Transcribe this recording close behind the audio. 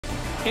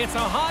It's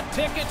a hot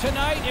ticket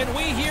tonight, and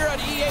we here at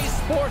EA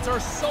Sports are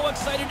so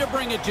excited to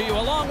bring it to you.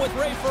 Along with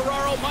Ray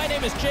Ferraro, my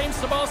name is James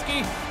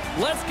Cebulski.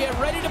 Let's get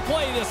ready to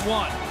play this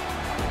one.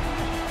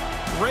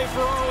 Ray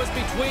Ferraro is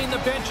between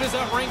the benches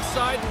at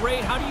ringside. Ray,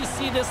 how do you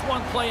see this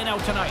one playing out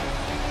tonight?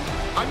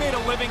 I made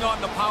a living on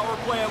the power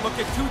play. I look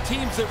at two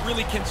teams that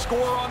really can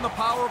score on the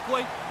power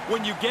play.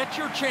 When you get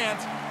your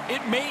chance,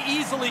 it may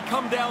easily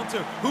come down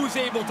to who's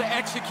able to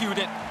execute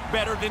it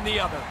better than the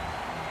other.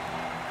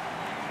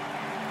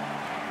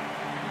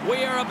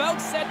 We are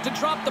about set to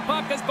drop the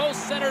puck as both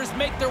centers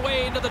make their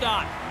way into the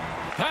dot.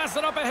 Pass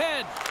it up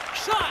ahead.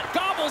 Shot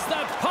gobbles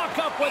that puck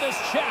up with his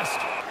chest.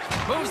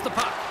 Moves the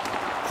puck.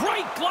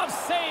 Great glove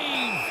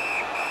save.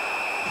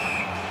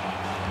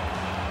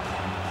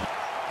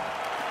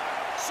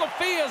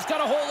 Sophia's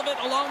got a hold of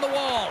it along the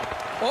wall.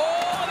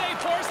 Oh, they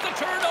force the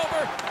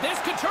turnover. This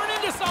could turn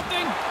into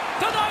something.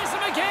 Denies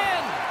him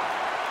again.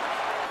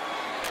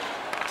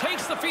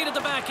 Takes the feed at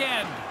the back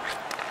end.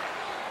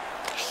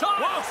 Shot.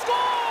 Wow.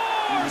 Scores!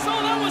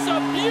 Oh, that was a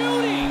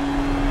beauty.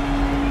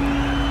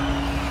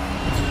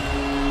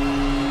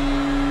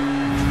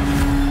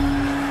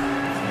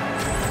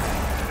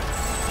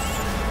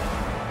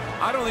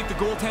 I don't think the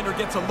goaltender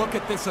gets a look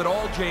at this at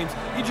all, James.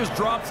 He just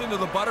drops into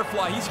the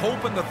butterfly. He's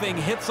hoping the thing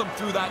hits him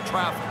through that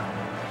traffic.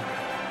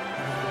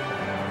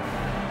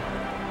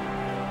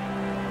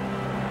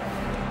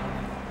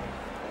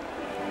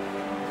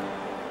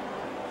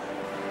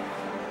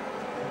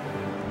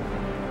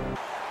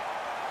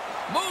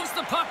 Moves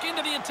the puck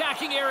into the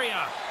attacking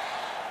area.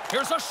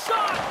 Here's a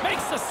shot.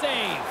 Makes the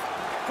save.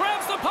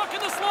 Grabs the puck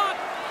in the slot.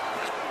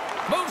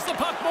 Moves the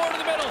puck more to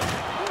the middle.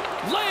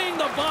 Laying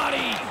the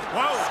body.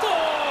 Wow.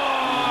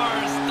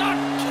 Scores! The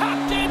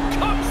captain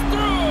comes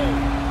through!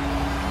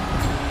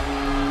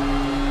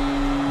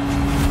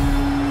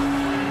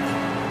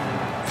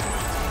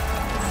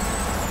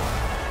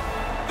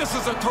 This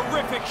is a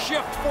terrific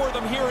shift for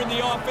them here in the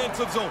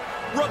offensive zone.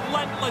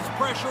 Relentless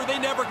pressure. They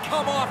never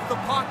come off the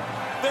puck.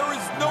 There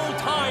is no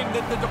time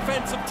that the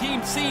defensive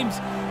team seems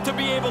to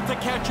be able to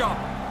catch up.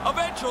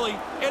 Eventually,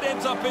 it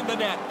ends up in the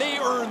net. They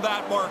earn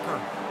that marker.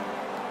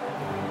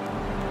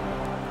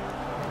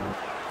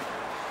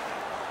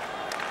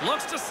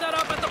 Looks to set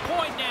up at the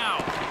point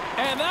now.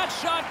 And that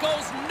shot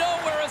goes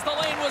nowhere as the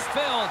lane was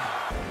filled.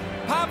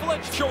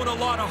 Pavlic's shown a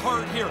lot of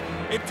heart here.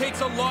 It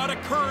takes a lot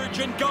of courage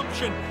and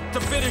gumption to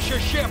finish a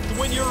shift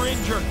when you're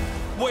injured.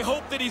 We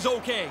hope that he's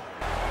okay.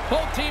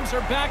 Both teams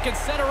are back at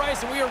center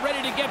ice, and we are ready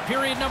to get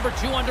period number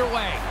 2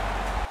 underway.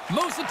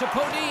 Moves it to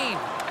Podine.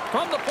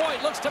 From the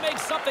point, looks to make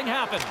something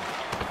happen.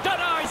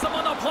 Denies him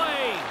on the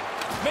play.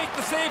 Make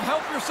the save,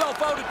 help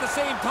yourself out at the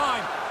same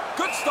time.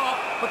 Good stop,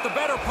 but the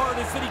better part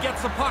is that he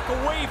gets the puck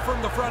away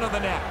from the front of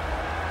the net.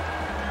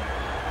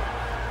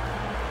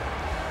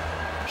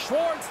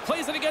 Schwartz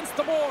plays it against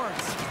the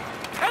boards.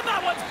 And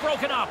that one's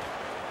broken up.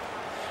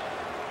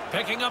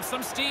 Picking up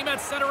some steam at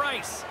center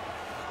ice.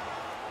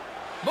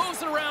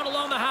 Moves it around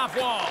along the half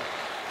wall.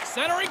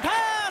 Centering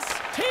pass.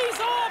 Tees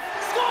off.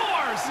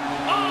 Scores.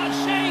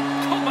 Anze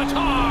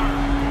Kopitar.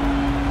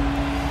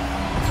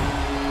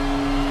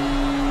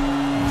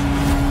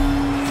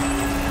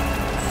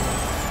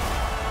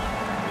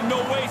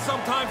 No way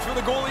sometimes for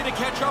the goalie to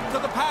catch up to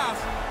the pass.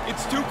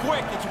 It's too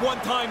quick. It's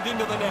one-timed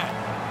into the net.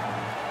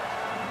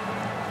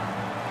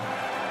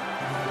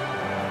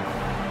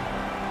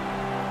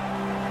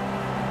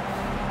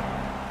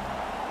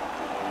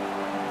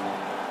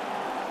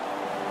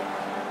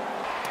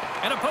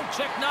 And a poke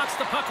check knocks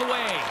the puck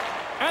away.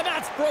 And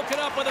that's broken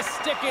up with a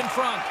stick in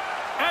front.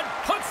 And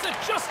puts it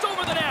just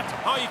over the net.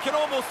 Oh, you can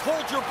almost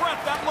hold your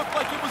breath. That looked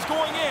like it was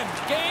going in.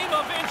 Game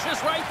of inches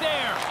right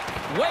there.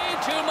 Way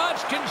too much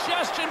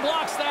congestion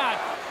blocks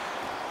that.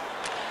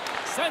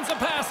 Sends a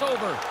pass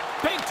over.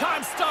 Big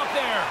time stop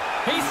there.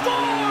 He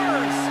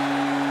scores!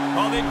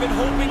 Well, they've been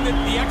hoping that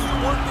the extra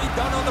work they've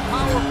done on the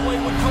power play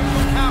would help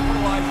them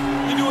capitalize.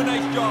 They do a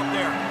nice job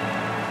there.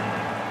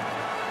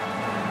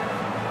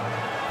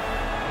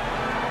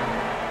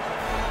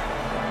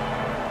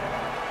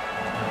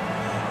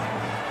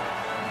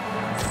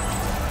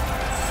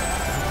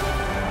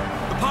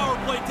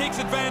 Takes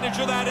advantage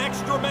of that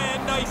extra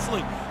man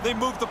nicely. They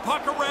move the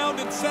puck around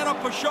and set up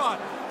a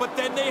shot, but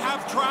then they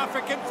have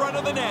traffic in front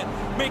of the net,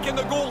 making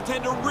the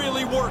goaltender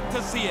really work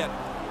to see it.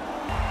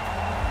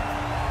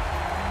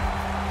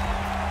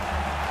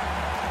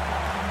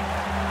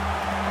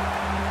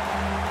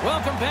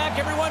 Welcome back,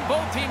 everyone.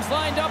 Both teams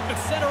lined up at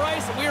center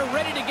ice, and we are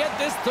ready to get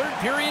this third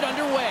period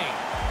underway.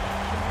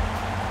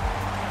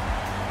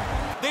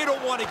 They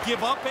don't want to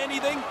give up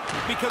anything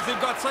because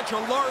they've got such a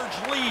large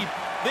lead.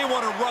 They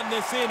want to run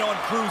this in on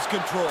cruise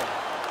control.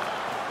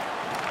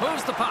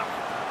 Moves the puck.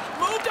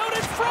 Moved out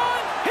in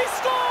front. He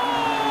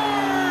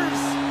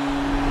scores!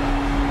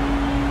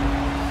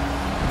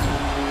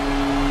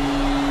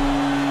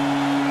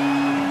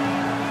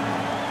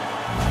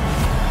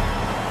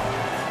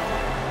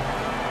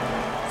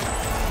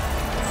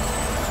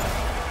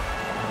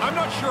 I'm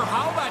not sure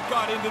how that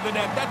got into the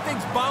net. That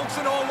thing's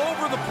bouncing all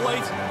over the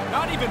place.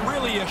 Not even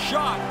really a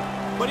shot,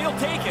 but he'll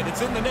take it.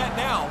 It's in the net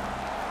now.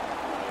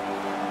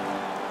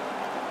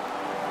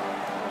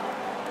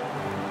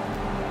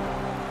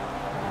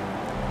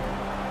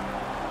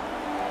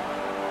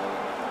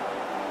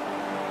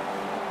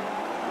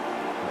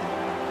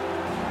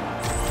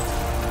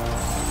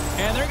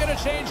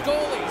 change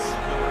goalies.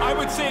 I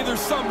would say there's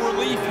some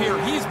relief here.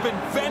 He's been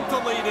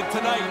ventilated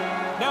tonight.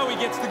 Now he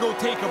gets to go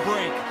take a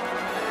break.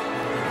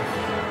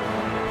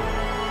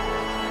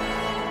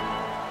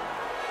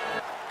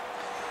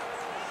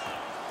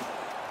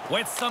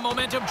 With some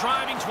momentum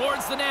driving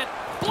towards the net.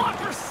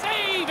 Blocker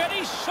save, and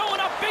he's showing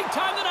up big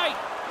time tonight.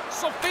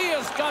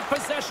 Sofia's got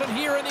possession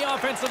here in the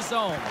offensive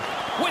zone.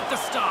 With the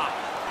stop.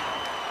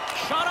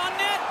 Shot on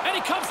net, and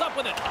he comes up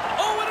with it.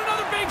 Oh, and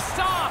another big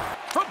stop.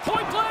 From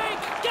point blank,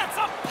 gets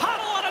a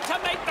paddle on it to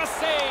make the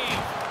save.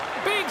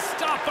 Big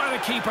stop by the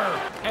keeper.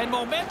 And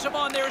momentum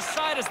on their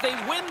side as they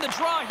win the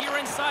draw here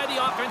inside the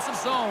offensive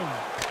zone.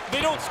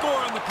 They don't score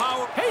on the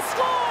power. He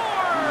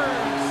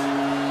scores!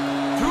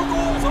 2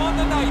 goals on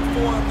the night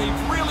for him.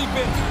 They've really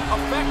been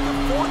effective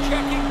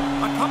forechecking,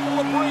 a couple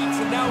of breaks,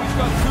 and now he's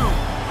got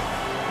 2.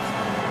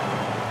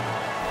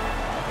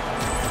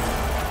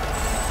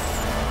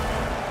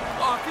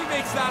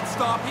 Makes that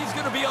stop, he's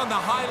going to be on the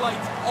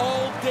highlights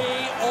all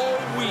day, all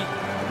week.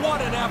 What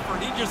an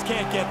effort. He just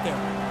can't get there.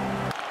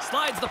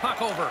 Slides the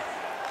puck over.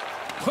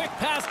 Quick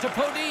pass to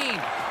Podine.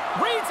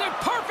 Reads it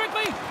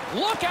perfectly.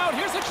 Look out,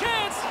 here's a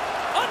chance.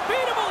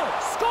 Unbeatable.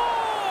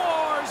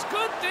 Scores.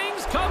 Good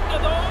things come to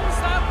those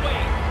that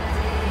wait.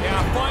 Yeah,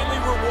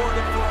 finally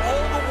rewarded for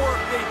all the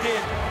work they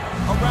did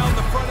around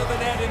the front of the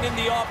net and in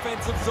the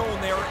offensive zone.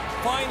 They're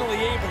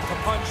finally able to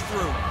punch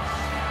through.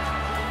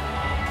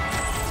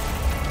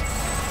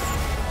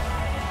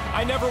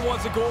 I never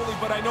was a goalie,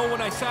 but I know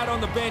when I sat on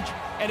the bench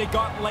and it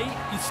got late,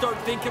 you start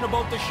thinking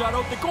about the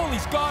shutout. The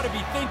goalie's got to be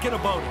thinking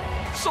about it.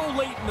 So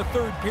late in the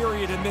 3rd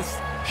period, and this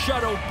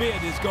shutout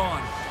bid is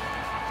gone.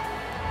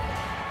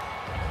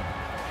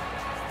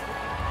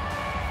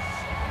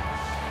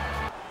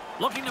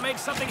 Looking to make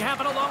something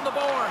happen along the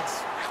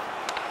boards.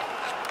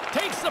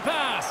 Takes the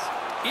pass.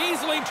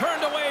 Easily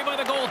turned away by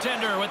the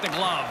goaltender with the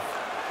glove.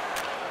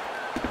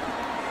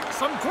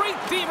 Some great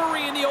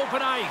thievery in the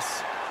open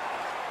ice.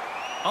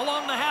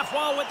 Along the half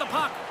wall with the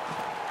puck.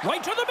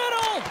 Right to the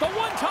middle. The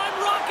one-time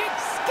rocket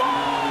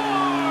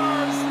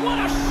scores! What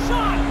a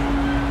shot!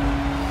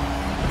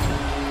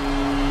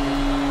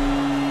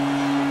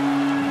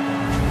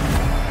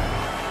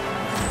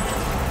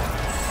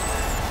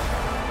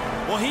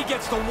 Well, he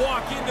gets to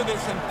walk into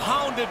this and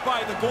pound it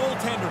by the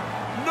goaltender.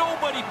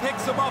 Nobody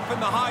picks him up in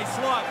the high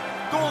slot.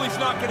 Goalie's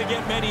not going to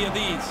get many of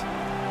these.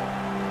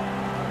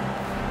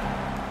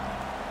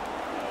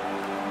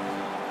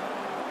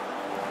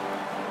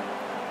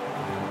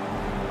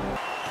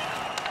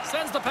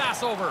 Sends the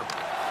pass over.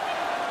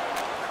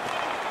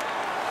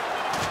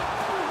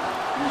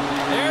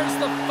 There's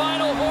the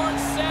final horn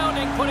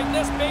sounding, putting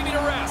this baby to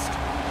rest.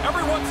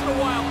 Every once in a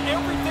while,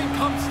 everything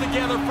comes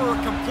together for a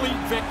complete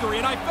victory,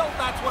 and I felt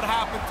that's what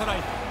happened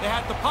tonight. They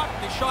had the puck,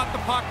 they shot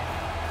the puck,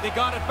 they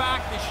got it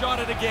back, they shot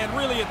it again.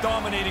 Really a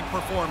dominating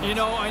performance. You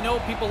know, I know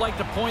people like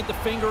to point the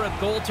finger at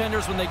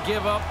goaltenders when they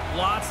give up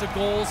lots of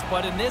goals,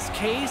 but in this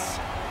case,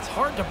 it's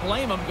hard to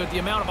blame him with the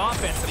amount of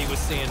offense that he was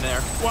seeing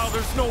there. Well,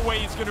 there's no way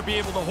he's going to be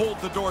able to hold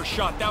the door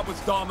shut. That was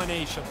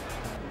domination.